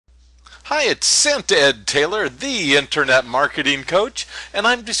Hi, it's Santa Ed Taylor, the Internet Marketing Coach, and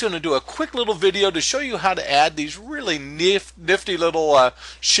I'm just going to do a quick little video to show you how to add these really nifty little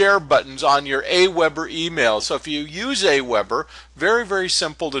share buttons on your Aweber email. So if you use Aweber, very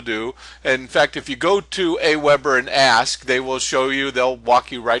simple to do. In fact, if you go to Aweber and ask, they will show you, they'll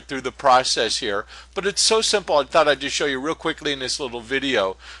walk you right through the process here. But it's so simple, I thought I'd just show you real quickly in this little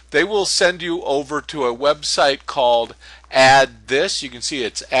video. They will send you over to a website called Add This. You can see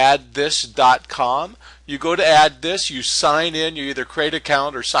it's addthis.com. You go to Add This, you sign in, you either create an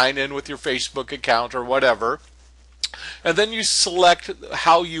account or sign in with your Facebook account or whatever. And then you select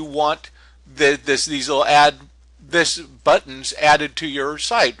how you want these little Add This buttons added to your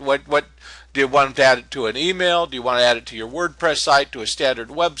site. What do you want to add it to an email? Do you want to add it to your WordPress site, to a standard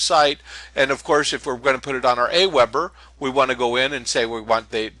website? And of course, if we're going to put it on our Aweber, we want to go in and say we want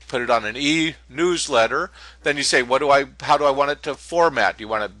they put it on an e-newsletter. Then you say, how do I want it to format? Do you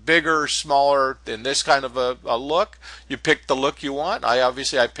want it bigger, smaller, in this kind of a look? You pick the look you want.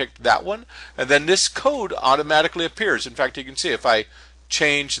 I picked that one. And then this code automatically appears. In fact, you can see if I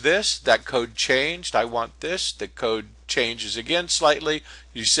change this, that code changed. I want this, the code changes again slightly.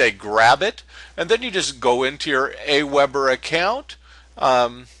 You say grab it, and then you just go into your Aweber account,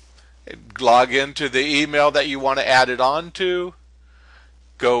 log into the email that you want to add it on to,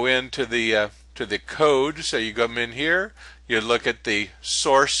 go into the code. So you come in here, you look at the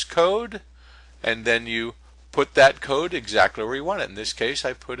source code, and then you put that code exactly where you want it. In this case,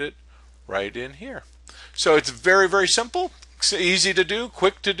 I put it right in here. So it's very simple. It's easy to do,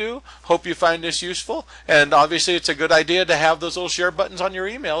 quick to do. Hope you find this useful. And obviously it's a good idea to have those little share buttons on your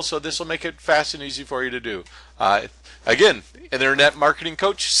email, so this will make it fast and easy for you to do. Again, Internet Marketing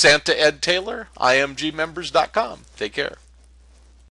Coach, Santa Ed Taylor, imgmembers.com. Take care.